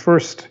Michael, the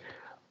first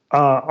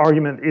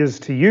argument is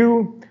to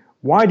you.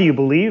 Why do you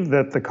believe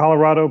that the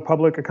Colorado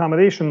Public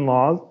Accommodation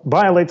Law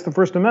violates the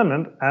First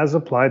Amendment as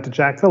applied to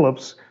Jack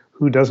Phillips,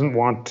 who doesn't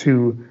want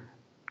to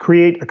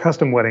create a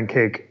custom wedding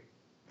cake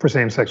for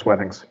same-sex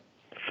weddings?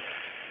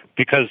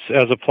 Because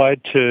as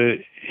applied to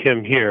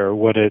him here,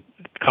 what it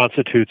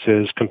constitutes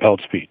is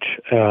compelled speech.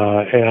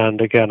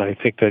 And again, I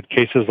think that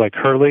cases like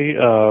Hurley,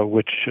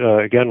 which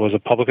again was a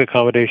public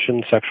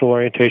accommodation sexual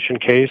orientation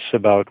case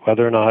about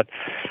whether or not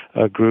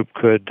a group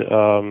could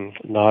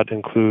not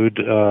include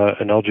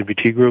an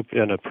LGBT group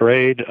in a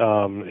parade,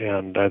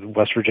 and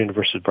West Virginia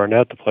versus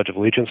Barnett, the Pledge of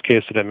Allegiance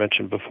case that I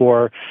mentioned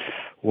before,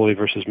 Woolley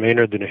versus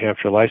Maynard, the New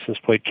Hampshire license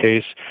plate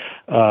case,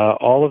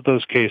 all of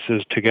those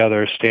cases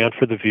together stand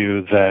for the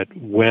view that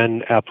when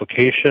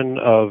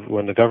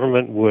the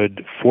government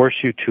would force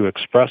you to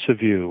express a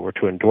view or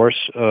to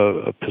endorse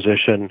a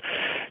position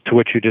to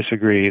which you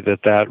disagree,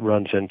 that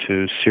runs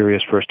into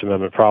serious First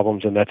Amendment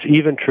problems. And that's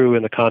even true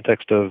in the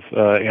context of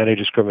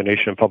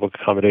anti-discrimination and public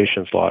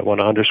accommodations law. I want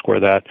to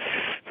underscore that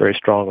very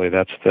strongly.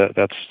 That's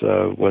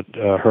what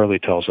Hurley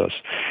tells us.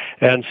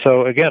 And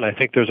so, again, I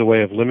think there's a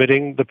way of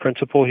limiting the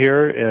principle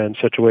here in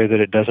such a way that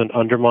it doesn't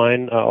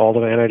undermine all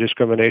of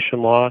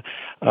anti-discrimination law,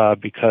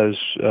 because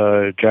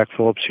Jack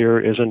Phillips here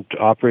isn't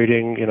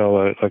operating,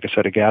 like I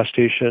said, a gas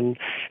station.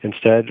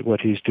 Instead,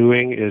 what he's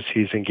doing is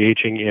he's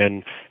engaging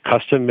in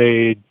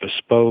custom-made,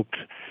 bespoke,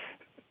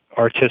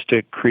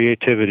 artistic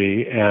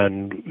creativity,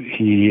 and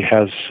he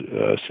has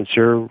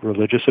sincere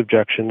religious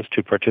objections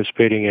to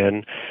participating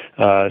in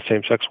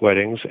same-sex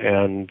weddings.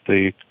 And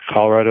the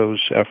Colorado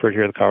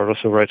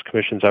Civil Rights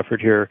Commission's effort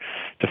here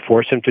to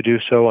force him to do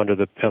so under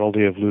the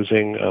penalty of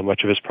losing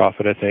much of his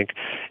profit, I think,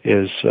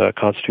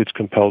 constitutes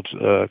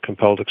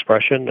compelled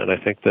expression. And I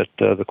think that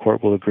the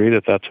court will agree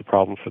that that's a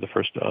problem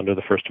under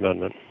the First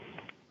Amendment.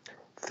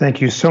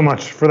 Thank you so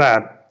much for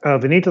that.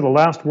 Vinita, the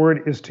last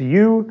word is to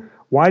you.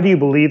 Why do you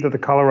believe that the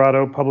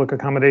Colorado Public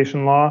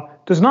Accommodation Law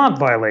does not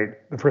violate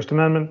the First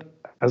Amendment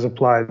as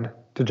applied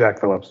to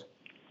Jack Phillips?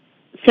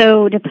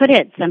 So to put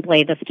it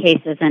simply, this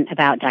case isn't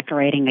about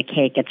decorating a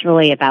cake. It's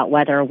really about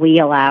whether we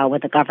allow,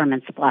 with the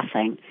government's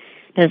blessing,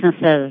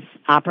 businesses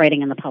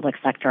operating in the public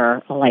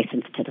sector a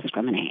license to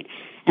discriminate.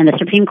 And the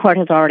Supreme Court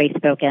has already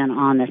spoken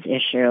on this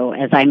issue.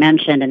 As I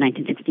mentioned, in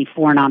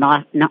 1964,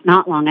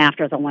 not long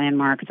after the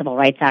landmark Civil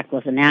Rights Act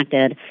was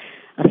enacted,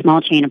 a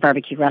small chain of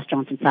barbecue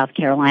restaurants in South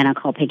Carolina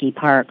called Piggy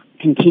Park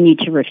continued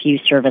to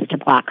refuse service to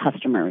black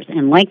customers.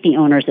 And like the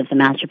owners of the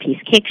Masterpiece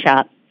Cake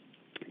Shop,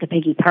 the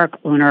Piggy Park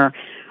owner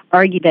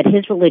argued that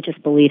his religious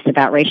beliefs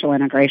about racial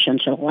integration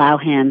should allow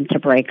him to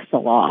break the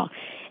law.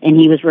 And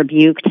he was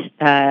rebuked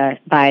by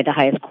the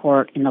highest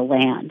court in the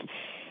land.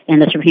 And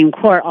the Supreme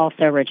Court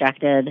also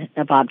rejected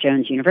Bob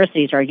Jones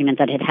University's argument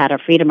that it had a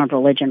freedom of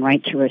religion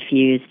right to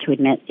refuse to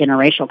admit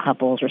interracial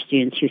couples or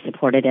students who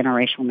supported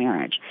interracial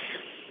marriage.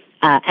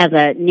 As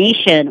a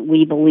nation,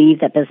 we believe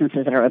that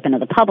businesses that are open to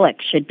the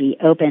public should be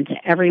open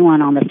to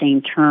everyone on the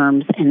same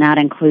terms, and that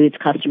includes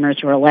customers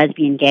who are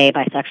lesbian, gay,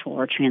 bisexual,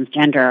 or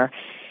transgender.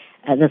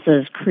 This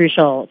is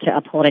crucial to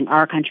upholding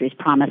our country's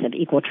promise of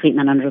equal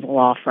treatment under the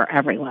law for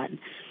everyone.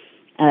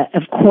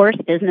 Of course,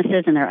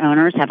 businesses and their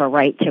owners have a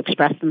right to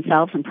express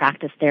themselves and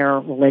practice their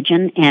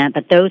religion,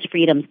 but those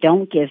freedoms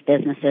don't give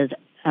businesses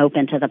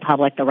open to the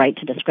public the right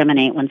to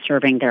discriminate when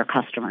serving their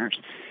customers.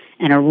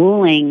 And a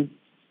ruling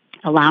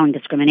allowing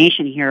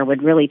discrimination here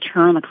would really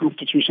turn the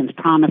Constitution's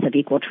promise of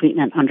equal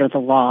treatment under the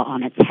law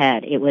on its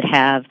head. It would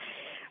have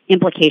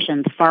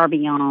implications far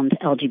beyond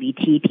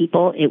LGBT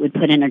people. It would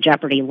put into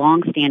jeopardy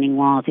longstanding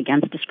laws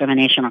against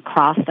discrimination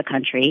across the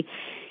country.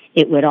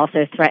 It would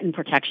also threaten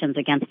protections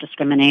against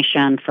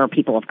discrimination for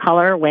people of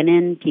color,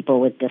 women, people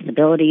with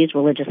disabilities,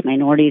 religious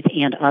minorities,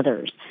 and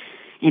others.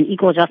 And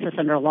equal justice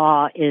under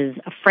law is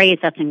a phrase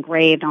that's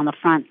engraved on the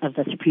front of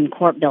the Supreme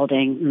Court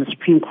building, and the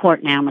Supreme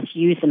Court now must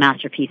use the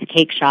Masterpiece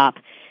Cake Shop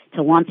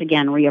to once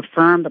again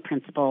reaffirm the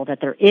principle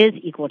that there is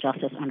equal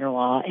justice under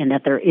law and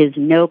that there is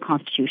no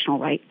constitutional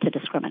right to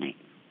discriminate.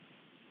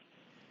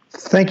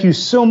 Thank you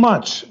so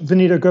much,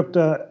 Vanita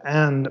Gupta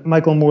and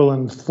Michael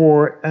Moreland,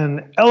 for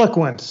an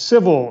eloquent,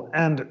 civil,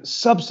 and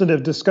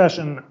substantive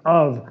discussion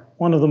of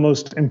one of the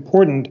most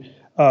important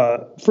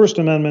First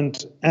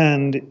Amendment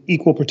and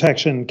equal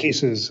protection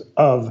cases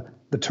of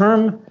the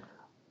term.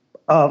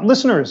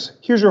 Listeners,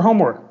 here's your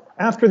homework.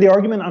 After the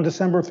argument on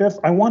December 5th,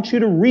 I want you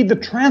to read the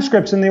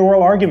transcripts in the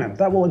oral argument.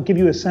 That will give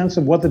you a sense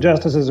of what the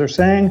justices are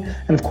saying.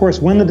 And of course,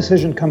 when the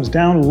decision comes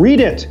down, read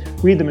it.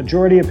 Read the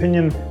majority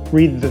opinion,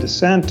 read the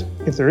dissent,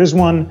 if there is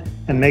one,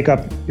 and make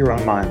up your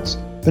own minds.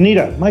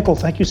 Vanita, Michael,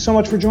 thank you so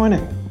much for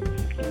joining.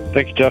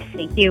 Thank you, Jeff.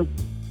 Thank you.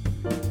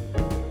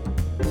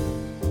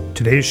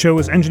 Today's show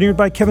was engineered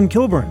by Kevin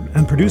Kilburn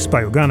and produced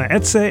by Ogana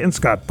Etse and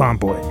Scott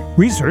Bomboy.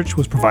 Research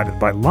was provided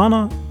by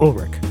Lana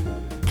Ulrich.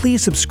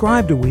 Please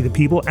subscribe to We the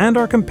People and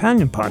our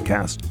companion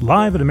podcast,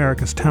 live at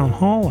America's Town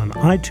Hall on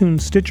iTunes,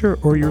 Stitcher,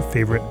 or your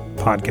favorite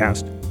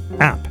podcast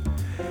app.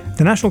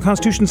 The National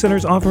Constitution Center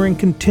is offering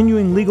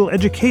continuing legal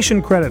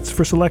education credits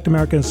for Select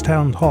America's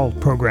Town Hall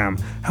program.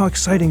 How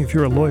exciting if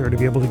you're a lawyer to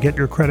be able to get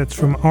your credits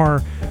from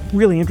our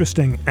really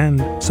interesting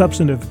and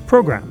substantive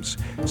programs.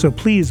 So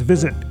please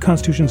visit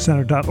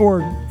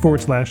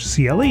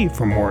constitutioncenter.org/CLE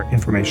for more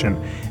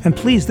information. And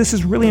please, this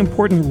is really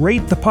important,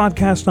 rate the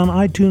podcast on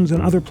iTunes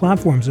and other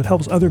platforms. It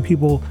helps other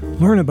people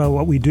learn about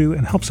what we do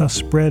and helps us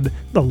spread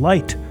the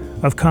light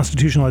of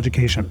constitutional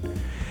education.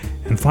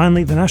 And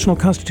finally, the National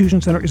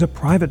Constitution Center is a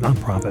private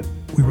nonprofit.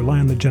 We rely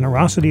on the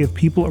generosity of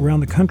people around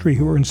the country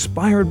who are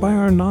inspired by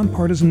our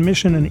nonpartisan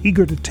mission and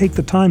eager to take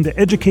the time to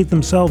educate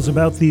themselves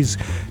about these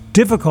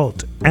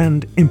difficult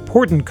and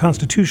important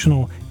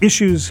constitutional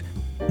issues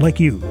like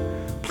you.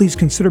 Please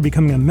consider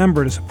becoming a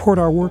member to support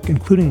our work,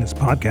 including this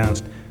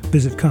podcast.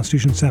 Visit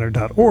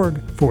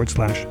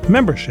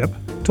constitutioncenter.org/membership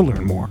to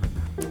learn more.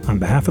 On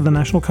behalf of the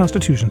National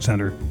Constitution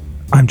Center,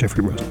 I'm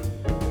Jeffrey Rosen.